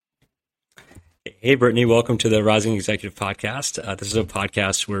Hey, Brittany, welcome to the Rising Executive Podcast. This is a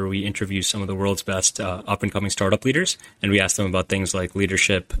podcast where we interview some of the world's best up-and-coming startup leaders, and we ask them about things like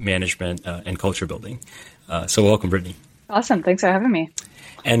leadership, management, and culture building. So welcome, Brittany. Awesome. Thanks for having me.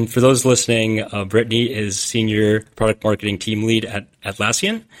 And for those listening, Brittany is Senior Product Marketing Team Lead at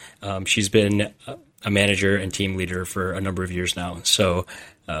Atlassian. She's been a manager and team leader for a number of years now. So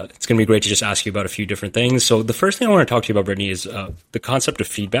it's going to be great to just ask you about a few different things. So the first thing I want to talk to you about, Brittany, is the concept of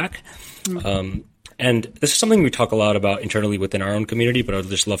feedback. And this is something we talk a lot about internally within our own community, but I'd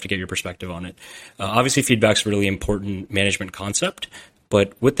just love to get your perspective on it. Obviously, feedback's a really important management concept,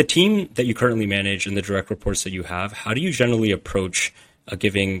 but with the team that you currently manage and the direct reports that you have, how do you generally approach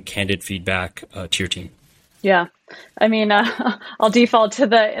giving candid feedback to your team? Yeah. I mean, I'll default to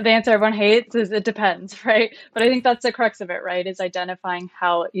the answer everyone hates is it depends, right? But I think that's the crux of it, right? Is identifying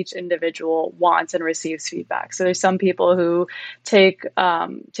how each individual wants and receives feedback. So there's some people who take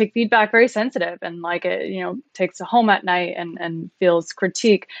feedback very sensitive and like it, takes it home at night and feels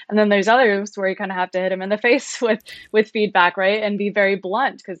critique. And then there's others where you kind of have to hit them in the face with feedback, right? And be very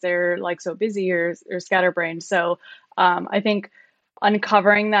blunt because they're like so busy or scatterbrained. So I think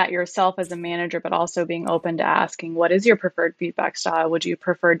uncovering that yourself as a manager, but also being open to asking, what is your preferred feedback style? Would you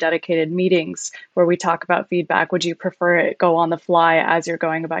prefer dedicated meetings where we talk about feedback? Would you prefer it go on the fly as you're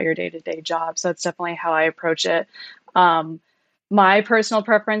going about your day-to-day job? So that's definitely how I approach it. My personal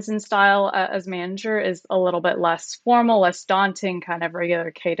preference and style as manager is a little bit less formal, less daunting, kind of regular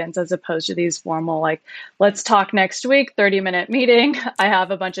cadence, as opposed to these formal, like, let's talk next week, 30-minute meeting. I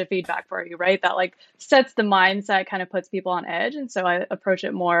have a bunch of feedback for you, right? That like sets the mindset, kind of puts people on edge. And so I approach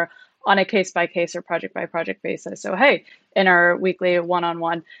it more on a case by case or project by project basis. So, hey, in our weekly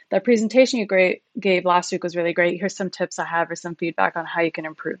one-on-one, that presentation you gave last week was really great. Here's some tips I have or some feedback on how you can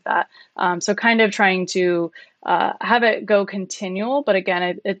improve that. So kind of trying to have it go continual, but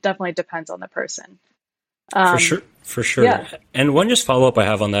again, it definitely depends on the person. For sure. Yeah. And one just follow-up I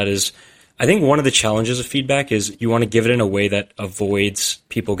have on that is, I think one of the challenges of feedback is you want to give it in a way that avoids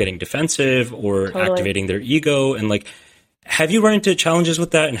people getting defensive or activating their ego. And like, have you run into challenges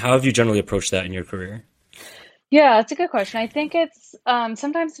with that, and how have you generally approached that in your career? Yeah, that's a good question. I think it's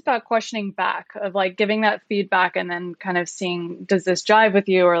sometimes about questioning back of like giving that feedback and then kind of seeing, does this jive with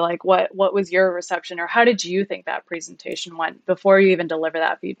you, or like what was your reception, or how did you think that presentation went before you even deliver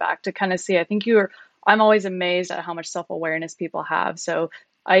that feedback, to kind of see. I'm always amazed at how much self-awareness people have. So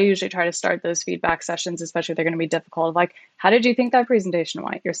I usually try to start those feedback sessions, especially if they're going to be difficult, like, how did you think that presentation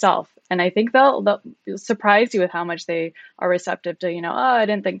went yourself? And I think they'll surprise you with how much they are receptive to, I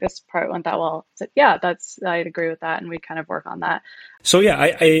didn't think this part went that well. So yeah, I'd agree with that. And we kind of work on that. So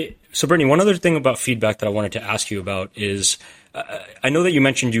yeah, so Brittany, one other thing about feedback that I wanted to ask you about is, I know that you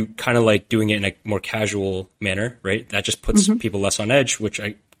mentioned you kind of like doing it in a more casual manner, right? That just puts people less on edge, which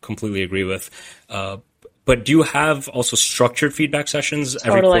I completely agree with. But do you have also structured feedback sessions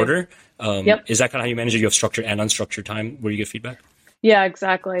every quarter? Yep. Is that kind of how you manage it? You have structured and unstructured time where you get feedback? Yeah,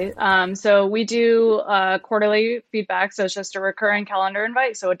 exactly. So we do quarterly feedback. So it's just a recurring calendar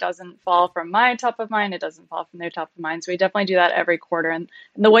invite. So it doesn't fall from my top of mind. It doesn't fall from their top of mind. So we definitely do that every quarter. And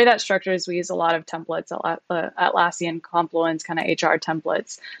the way that structure is, we use a lot of templates, Atlassian, Confluence, kind of HR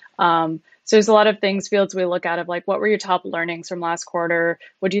templates. So there's a lot of fields we look at of like, what were your top learnings from last quarter?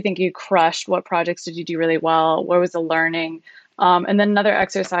 What do you think you crushed? What projects did you do really well? What was the learning? And then another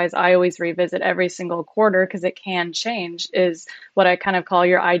exercise I always revisit every single quarter, because it can change, is what I kind of call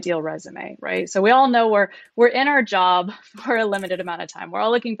your ideal resume, right? So we all know we're in our job for a limited amount of time. We're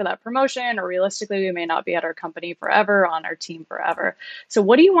all looking for that promotion, or realistically, we may not be at our company forever, on our team forever. So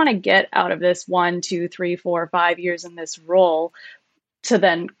what do you want to get out of this 1, 2, 3, 4, 5 years in this role to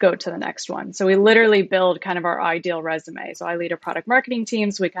then go to the next one? So we literally build kind of our ideal resume. So I lead a product marketing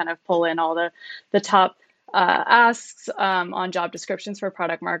team. So we kind of pull in all the top asks on job descriptions for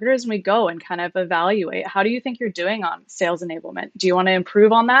product marketers, and we go and kind of evaluate, how do you think you're doing on sales enablement? Do you want to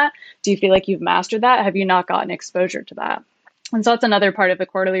improve on that? Do you feel like you've mastered that? Have you not gotten exposure to that? And so that's another part of the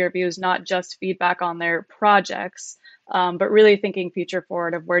quarterly review, is not just feedback on their projects, but really thinking future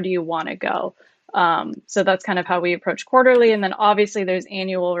forward of where do you want to go? So that's kind of how we approach quarterly. And then obviously there's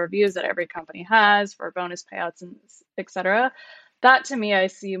annual reviews that every company has for bonus payouts and et cetera. That to me, I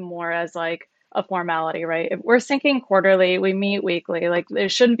see more as like a formality, right? If we're syncing quarterly, we meet weekly, like there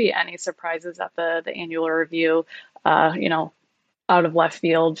shouldn't be any surprises at the annual review, out of left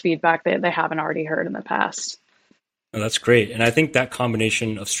field feedback that they haven't already heard in the past. Oh, that's great. And I think that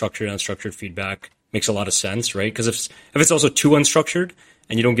combination of structured and unstructured feedback makes a lot of sense, right? Because if it's also too unstructured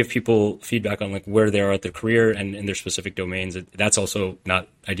and you don't give people feedback on like where they are at their career and in their specific domains, that's also not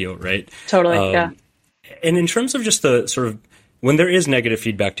ideal, right? Totally, yeah. And in terms of just the sort of when there is negative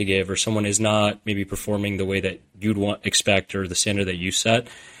feedback to give, or someone is not maybe performing the way that you'd expect, or the standard that you set,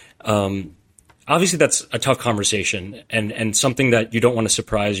 obviously that's a tough conversation, and something that you don't want to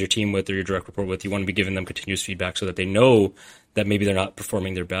surprise your team with or your direct report with. You want to be giving them continuous feedback so that they know that maybe they're not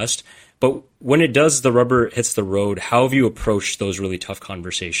performing their best. But when it does, the rubber hits the road, how have you approached those really tough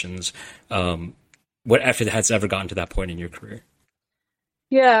conversations? What effort has ever gotten to that point in your career?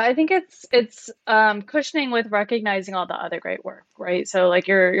 Yeah, I think it's cushioning with recognizing all the other great work, right? So like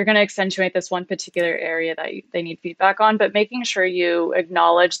you're going to accentuate this one particular area that they need feedback on, but making sure you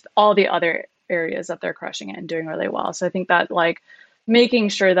acknowledge all the other areas that they're crushing it and doing really well. So I think that like making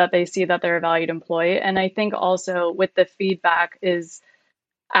sure that they see that they're a valued employee, and I think also with the feedback is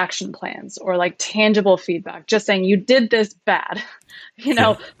action plans or like tangible feedback, just saying you did this bad,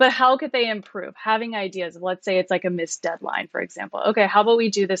 but how could they improve? Having ideas of, let's say it's like a missed deadline, for example. Okay, how about we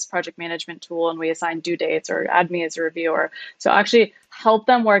do this project management tool and we assign due dates or add me as a reviewer? So actually help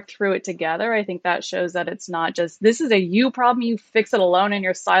them work through it together. I think that shows that it's not just, this is a you problem, you fix it alone in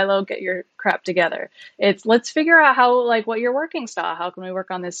your silo, get your crap together. It's let's figure out how, like what your working style, how can we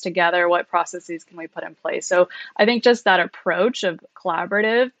work on this together? What processes can we put in place? So I think just that approach of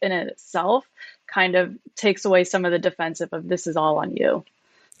collaborative in itself kind of takes away some of the defensive of this is all on you.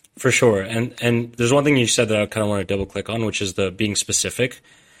 For sure. And there's one thing you said that I kind of want to double click on, which is the being specific.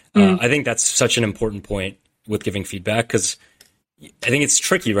 I think that's such an important point with giving feedback, because I think it's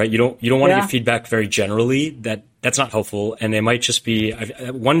tricky, right? You don't want to give feedback very generally. That's not helpful. And it might just be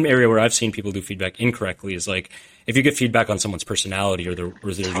one area where I've seen people do feedback incorrectly is like if you give feedback on someone's personality or they're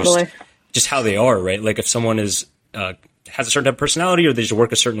just how they are, right? Like if someone is has a certain type of personality or they just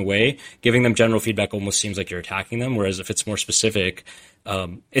work a certain way, giving them general feedback almost seems like you're attacking them. Whereas if it's more specific,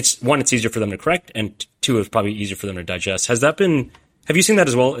 it's easier for them to correct, and two, it's probably easier for them to digest. Have you seen that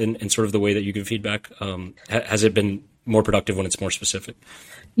as well in sort of the way that you give feedback? Has it been more productive when it's more specific?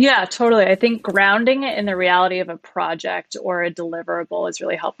 Yeah, totally. I think grounding it in the reality of a project or a deliverable is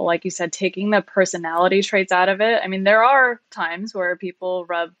really helpful. Like you said, taking the personality traits out of it. I mean, there are times where people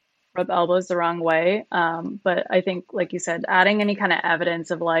rub elbows the wrong way. But I think, like you said, adding any kind of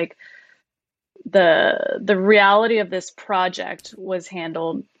evidence of like the reality of this project was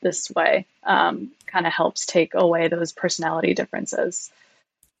handled this way kind of helps take away those personality differences.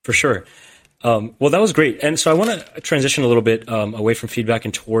 For sure. Well, that was great. And so I want to transition a little bit away from feedback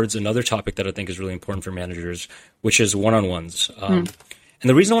and towards another topic that I think is really important for managers, which is one-on-ones. And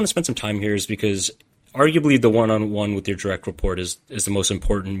the reason I want to spend some time here is because arguably the one-on-one with your direct report is the most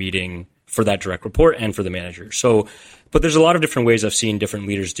important meeting for that direct report and for the manager. So, but there's a lot of different ways I've seen different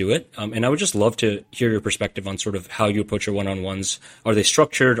leaders do it. And I would just love to hear your perspective on sort of how you approach your one-on-ones. Are they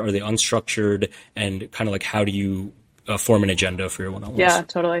structured? Are they unstructured? And kind of like, how do you form an agenda for your one-on-ones? Yeah,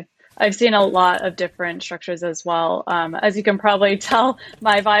 totally. I've seen a lot of different structures as well. As you can probably tell,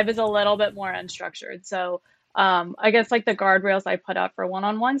 my vibe is a little bit more unstructured. So I guess like the guardrails I put up for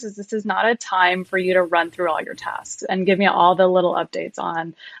one-on-ones is this is not a time for you to run through all your tasks and give me all the little updates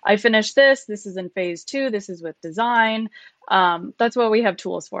on, I finished this is in phase 2, this is with design. That's what we have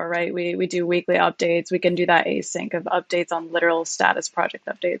tools for, right? We do weekly updates. We can do that async of updates on literal status project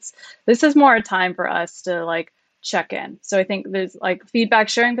updates. This is more a time for us to like check in. So I think there's like feedback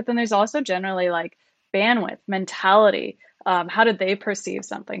sharing, but then there's also generally like bandwidth, mentality. How did they perceive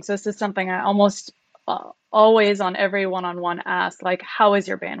something? So this is something I almost always on every one-on-one ask, like, how is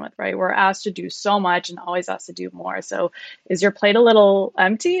your bandwidth, right? We're asked to do so much and always asked to do more. So is your plate a little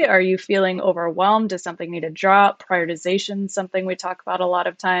empty? Are you feeling overwhelmed? Does something need to drop? Prioritization, something we talk about a lot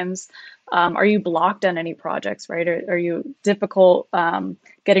of times. Are you blocked on any projects, right? Are you difficult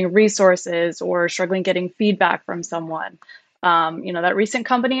getting resources or struggling getting feedback from someone? That recent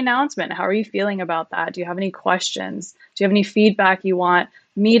company announcement, how are you feeling about that? Do you have any questions? Do you have any feedback you want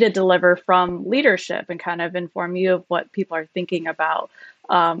me to deliver from leadership and kind of inform you of what people are thinking about?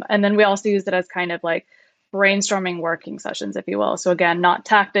 And then we also use it as kind of like brainstorming working sessions, if you will. So again, not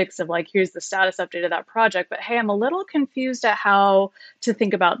tactics of like, here's the status update of that project, but hey, I'm a little confused at how to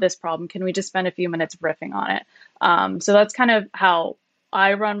think about this problem. Can we just spend a few minutes riffing on it? So that's kind of how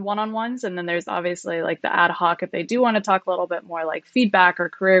I run one-on-ones. And then there's obviously like the ad hoc, if they do want to talk a little bit more like feedback or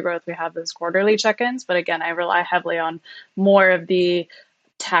career growth, we have those quarterly check-ins. But again, I rely heavily on more of the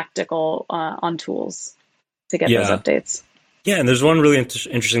tactical on tools to get those updates. Yeah, and there's one really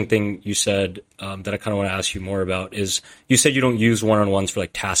interesting thing you said that I kind of want to ask you more about is you said you don't use one-on-ones for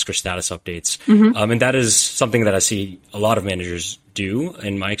like task or status updates. And that is something that I see a lot of managers do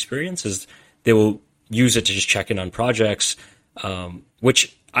in my experience is they will use it to just check in on projects,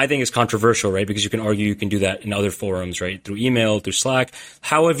 which I think is controversial, right? Because you can argue you can do that in other forums, right? Through email, through Slack.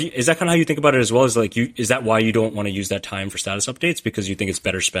 How have you, is that kind of how you think about it as well? Is like is that why you don't want to use that time for status updates? Because you think it's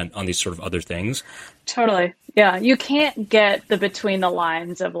better spent on these sort of other things? Totally. Yeah. You can't get the between the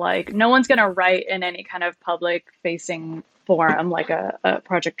lines of like, no one's going to write in any kind of public facing forum like a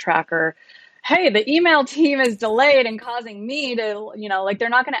project tracker. Hey, the email team is delayed and causing me to, like they're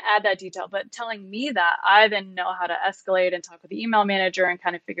not going to add that detail, but telling me that I then know how to escalate and talk with the email manager and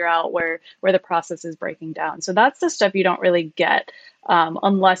kind of figure out where the process is breaking down. So that's the stuff you don't really get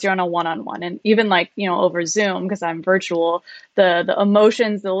unless you're on a one-on-one. And even like, over Zoom, because I'm virtual, the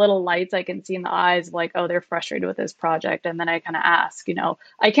emotions, the little lights I can see in the eyes of like, oh, they're frustrated with this project. And then I kind of ask,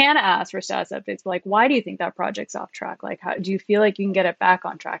 I can ask for status updates, but like, why do you think that project's off track? Like, how do you feel like you can get it back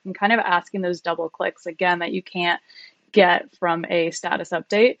on track? And kind of asking those double clicks again that you can't get from a status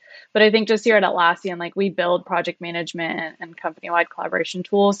update. But I think just here at Atlassian, like we build project management and company-wide collaboration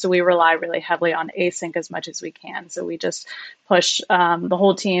tools. So we rely really heavily on async as much as we can. So we just push the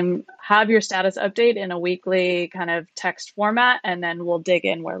whole team, have your status update in a weekly kind of text format, and then we'll dig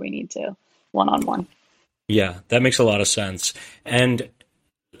in where we need to one-on-one. Yeah, that makes a lot of sense. And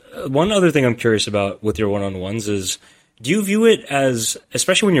one other thing I'm curious about with your one-on-ones is, do you view it as,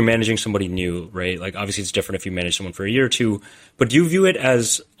 especially when you're managing somebody new, right? Like obviously it's different if you manage someone for a year or two, but do you view it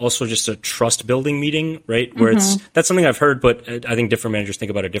as also just a trust building meeting, right? Where that's something I've heard, but I think different managers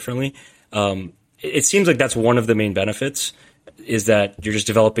think about it differently. It seems like that's one of the main benefits, is that you're just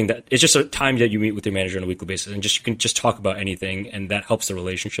developing that. It's just a time that you meet with your manager on a weekly basis and you can just talk about anything, and that helps the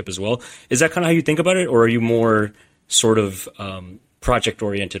relationship as well. Is that kind of how you think about it? Or are you more sort of project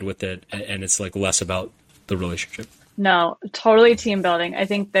oriented with it and it's like less about the relationship? No, totally team building. I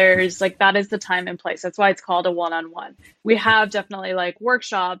think there's like, that is the time and place. That's why it's called a one-on-one. We have definitely like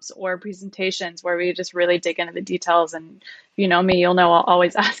workshops or presentations where we just really dig into the details. And if you know me, you'll know I'll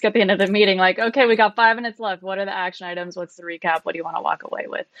always ask at the end of the meeting, like, okay, we got 5 minutes left. What are the action items? What's the recap? What do you want to walk away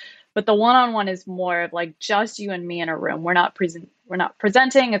with? But the one-on-one is more of like just you and me in a room. We're not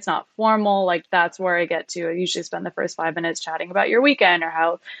presenting. It's not formal. Like that's where I get to. I usually spend the first 5 minutes chatting about your weekend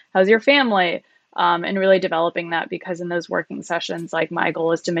or how's your family. And really developing that, because in those working sessions, like my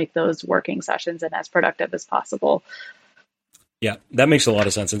goal is to make those working sessions as productive as possible. Yeah, that makes a lot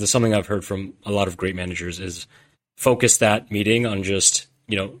of sense. And it's something I've heard from a lot of great managers is focus that meeting on just,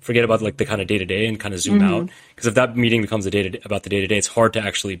 forget about like the kind of day to day and kind of zoom out. Because if that meeting becomes about the day to day, it's hard to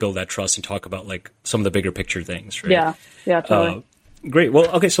actually build that trust and talk about like some of the bigger picture things, right? Yeah, totally. Great. Well,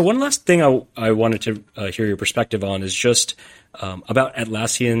 okay. So one last thing I wanted to hear your perspective on is just about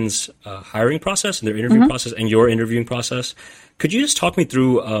Atlassian's hiring process and their interview process and your interviewing process. Could you just talk me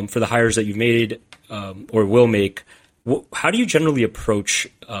through for the hires that you've made or will make, how do you generally approach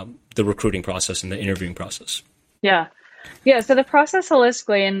the recruiting process and the interviewing process? Yeah. So the process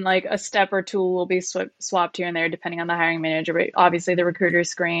holistically, and like a step or two will be swapped here and there depending on the hiring manager. But obviously the recruiter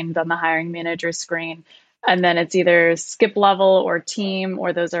screen, then the hiring manager screen. And then it's either skip level or team,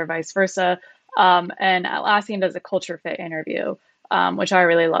 or those are vice versa. And Atlassian does a culture fit interview, which I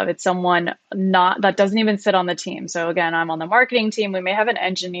really love. It's someone that doesn't even sit on the team. So again, I'm on the marketing team. We may have an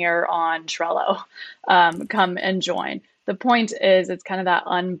engineer on Trello come and join. The point is it's kind of that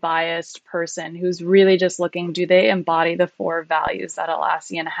unbiased person who's really just looking, do they embody the 4 values that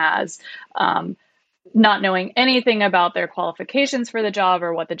Atlassian has? Not knowing anything about their qualifications for the job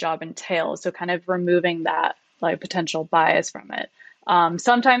or what the job entails. So kind of removing that like potential bias from it.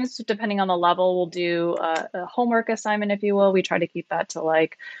 Sometimes depending on the level, we'll do a homework assignment, if you will. We try to keep that to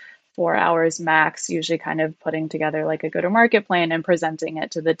like 4 hours max, usually kind of putting together like a go-to-market plan and presenting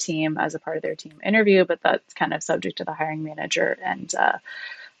it to the team as a part of their team interview. But that's kind of subject to the hiring manager and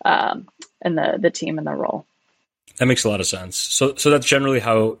the team and the role. That makes a lot of sense. So that's generally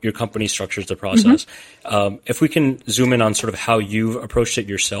how your company structures the process. If we can zoom in on sort of how you've approached it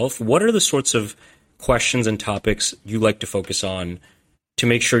yourself, what are the sorts of questions and topics you like to focus on to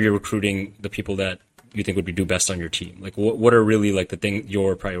make sure you're recruiting the people that you think would do best on your team? Like what are really like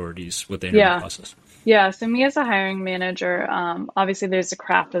your priorities with the interview process? Yeah. So me as a hiring manager, obviously there's the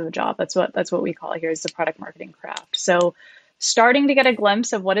craft of the job. That's what we call it here, is the product marketing craft. So starting to get a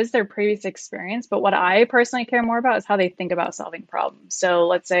glimpse of what is their previous experience, but what I personally care more about is how they think about solving problems. So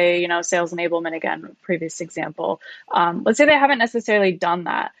let's say, sales enablement, again, previous example. Let's say they haven't necessarily done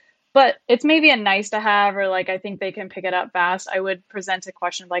that, but it's maybe a nice to have, or like, I think they can pick it up fast. I would present a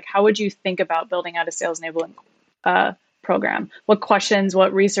question like, how would you think about building out a sales enablement program? What questions,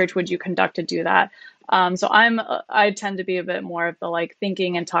 what research would you conduct to do that? So I tend to be a bit more of the like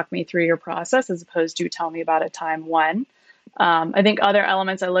thinking and talk me through your process as opposed to tell me about a time when. I think other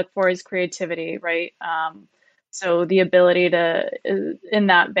elements I look for is creativity, right? So the ability to, in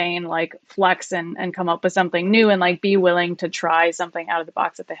that vein, like flex and come up with something new and like be willing to try something out of the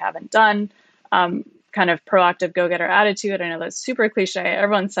box that they haven't done. Kind of proactive go-getter attitude. I know that's super cliche.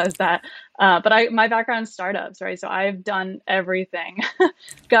 Everyone says that. But my background's startups, right? So I've done everything,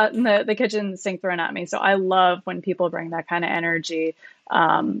 gotten the kitchen sink thrown at me. So I love when people bring that kind of energy.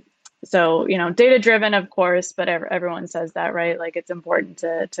 So, data driven, of course, but everyone says that, right? Like it's important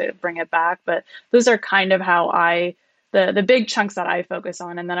to bring it back. But those are kind of how the big chunks that I focus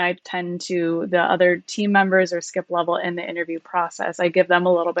on. And then I tend to the other team members or skip level in the interview process. I give them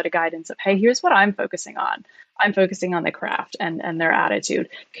a little bit of guidance of, hey, here's what I'm focusing on. I'm focusing on the craft and their attitude.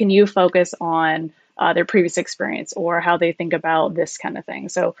 Can you focus on their previous experience or how they think about this kind of thing?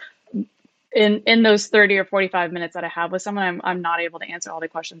 So in those 30 or 45 minutes that I have with someone, I'm not able to answer all the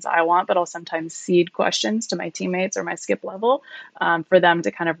questions I want, but I'll sometimes seed questions to my teammates or my skip level for them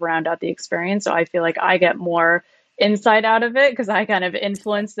to kind of round out the experience. So I feel like I get more insight out of it because I kind of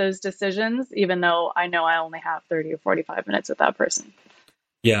influence those decisions, even though I know I only have 30 or 45 minutes with that person.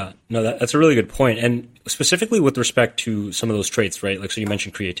 Yeah, no, that's a really good point. And specifically with respect to some of those traits, right? Like, so you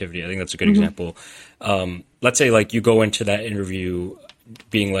mentioned creativity. I think that's a good example. Let's say like you go into that interview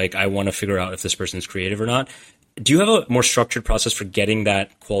being like, I want to figure out if this person is creative or not. Do you have a more structured process for getting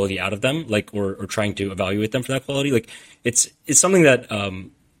that quality out of them, like, or trying to evaluate them for that quality? Like, it's something that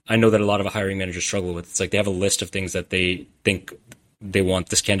I know that a lot of hiring managers struggle with. It's like they have a list of things that they think they want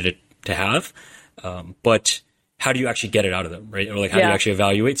this candidate to have, but how do you actually get it out of them, right? Or like, how do you actually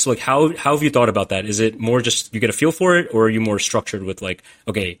evaluate? So like, how have you thought about that? Is it more just you get a feel for it, or are you more structured with like,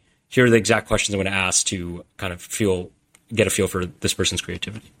 okay, here are the exact questions I'm going to ask to kind of get a feel for this person's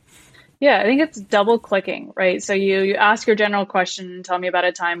creativity? Yeah, I think it's double clicking, right? So you ask your general question, tell me about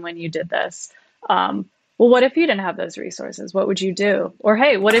a time when you did this. Well, what if you didn't have those resources? What would you do? Or,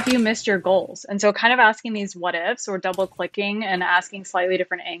 hey, what if you missed your goals? And so kind of asking these what ifs or double clicking and asking slightly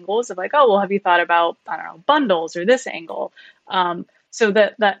different angles of like, oh, well, have you thought about, I don't know, bundles or this angle? So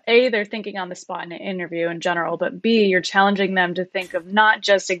that A, they're thinking on the spot in an interview in general, but B, you're challenging them to think of not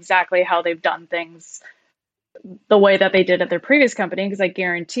just exactly how they've done things the way that they did at their previous company, because I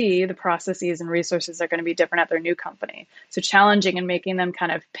guarantee the processes and resources are going to be different at their new company. So challenging and making them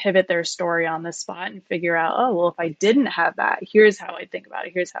kind of pivot their story on the spot and figure out, oh, well, if I didn't have that, here's how I'd think about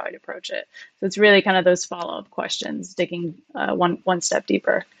it. Here's how I'd approach it. So it's really kind of those follow-up questions, digging one step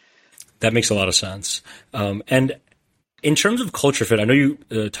deeper. That makes a lot of sense. And in terms of culture fit, I know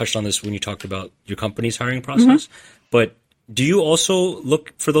you touched on this when you talked about your company's hiring process, but do you also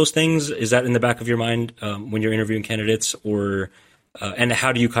look for those things? Is that in the back of your mind when you're interviewing candidates, or and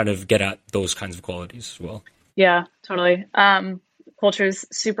how do you kind of get at those kinds of qualities as well? Yeah, totally. Culture is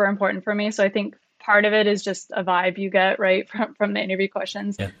super important for me. So I think part of it is just a vibe you get right from the interview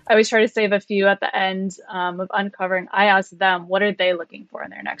questions. Yeah. I always try to save a few at the end of uncovering. I ask them, what are they looking for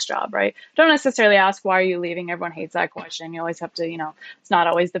in their next job, right? Don't necessarily ask, why are you leaving? Everyone hates that question. You always have to, it's not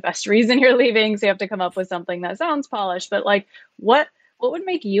always the best reason you're leaving. So you have to come up with something that sounds polished, but like, what would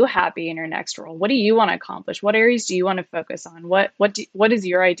make you happy in your next role? What do you want to accomplish? What areas do you want to focus on? What does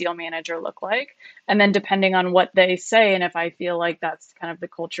your ideal manager look like? And then depending on what they say, and if I feel like that's kind of the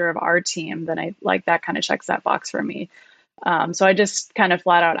culture of our team, then I like that kind of checks that box for me. So I just kind of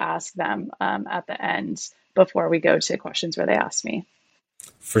flat out ask them at the end before we go to questions where they ask me.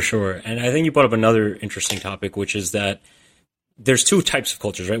 For sure. And I think you brought up another interesting topic, which is that there's two types of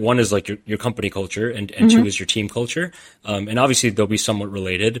cultures, right? One is like your company culture, and two is your team culture. And obviously they'll be somewhat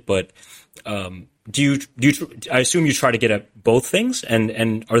related, but do you I assume you try to get at both things,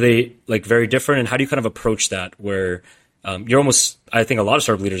 and are they like very different? And how do you kind of approach that where you're almost, I think a lot of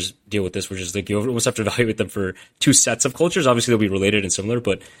startup leaders deal with this, which is like you almost have to evaluate them for two sets of cultures. Obviously they'll be related and similar,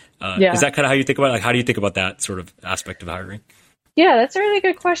 but is that kind of how you think about it? Like, how do you think about that sort of aspect of hiring? Yeah, that's a really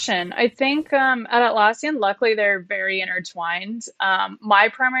good question. I think at Atlassian, luckily, they're very intertwined. My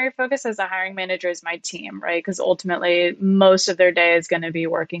primary focus as a hiring manager is my team, right? Because ultimately, most of their day is going to be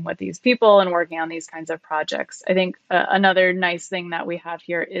working with these people and working on these kinds of projects. I think another nice thing that we have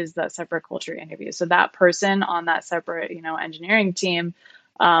here is that separate culture interview. So that person on that separate, engineering team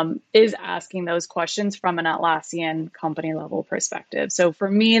is asking those questions from an Atlassian company level perspective. So for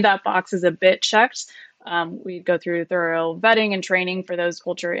me, that box is a bit checked. We go through thorough vetting and training for those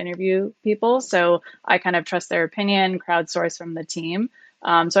culture interview people. So I kind of trust their opinion, crowdsource from the team.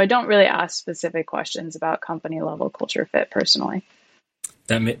 So I don't really ask specific questions about company level culture fit personally.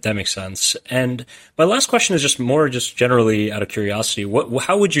 That makes sense. And my last question is just generally out of curiosity.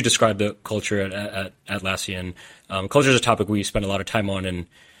 How would you describe the culture at Atlassian? Culture is a topic we spend a lot of time on, and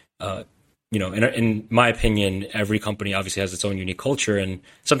in my opinion, every company obviously has its own unique culture, and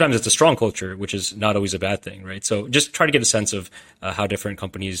sometimes it's a strong culture, which is not always a bad thing, right? So just try to get a sense of how different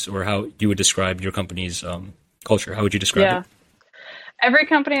companies, or how you would describe your company's culture. How would you describe Yeah. it? Every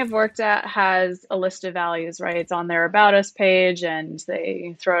company I've worked at has a list of values, right? It's on their About Us page and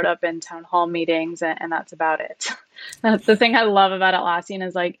they throw it up in town hall meetings, and that's about it. That's the thing I love about Atlassian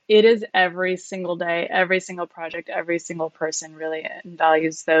is like it is every single day, every single project, every single person really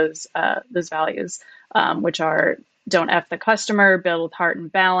values those values, which are don't F the customer, build with heart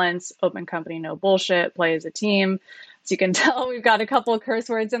and balance, open company, no bullshit, play as a team. So you can tell we've got a couple of curse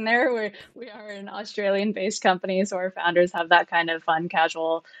words in there. We are an Australian-based company, so our founders have that kind of fun,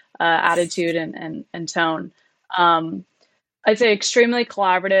 casual attitude and tone. Um, I'd say extremely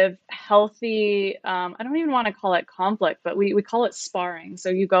collaborative, healthy. I don't even want to call it conflict, but we call it sparring. So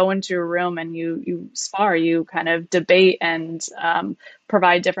you go into a room and you spar, you kind of debate and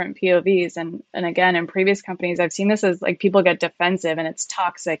provide different POVs. And again, in previous companies, I've seen this as like people get defensive and it's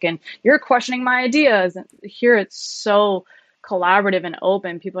toxic and you're questioning my ideas. And here it's so collaborative and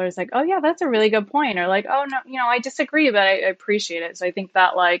open. People are just like, oh yeah, that's a really good point, or like, oh no, I disagree, but I appreciate it. So I think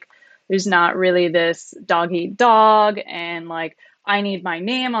that like there's not really this dog eat dog and like, I need my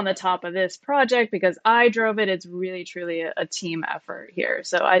name on the top of this project because I drove it. It's really, truly a team effort here.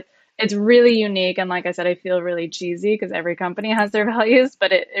 So it's really unique. And like I said, I feel really cheesy because every company has their values,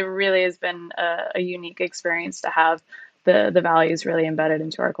 but it really has been a unique experience to have the values really embedded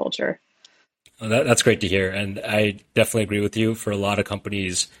into our culture. Well, that's great to hear. And I definitely agree with you. For a lot of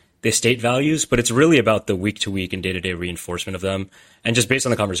companies, they state values, but it's really about the week to week and day to day reinforcement of them. And just based on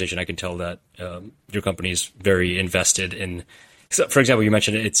the conversation, I can tell that your company is very invested in. So for example, you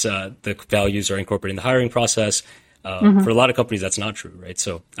mentioned it's the values are incorporated in the hiring process. For a lot of companies, that's not true, right?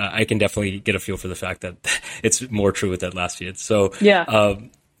 So I can definitely get a feel for the fact that it's more true with Atlassian. So Yeah.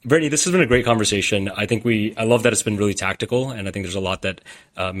 Brittany, this has been a great conversation. I love that it's been really tactical, and I think there's a lot that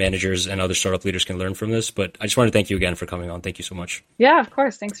managers and other startup leaders can learn from this. But I just want to thank you again for coming on. Thank you so much. Yeah, of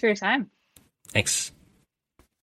course. Thanks for your time. Thanks.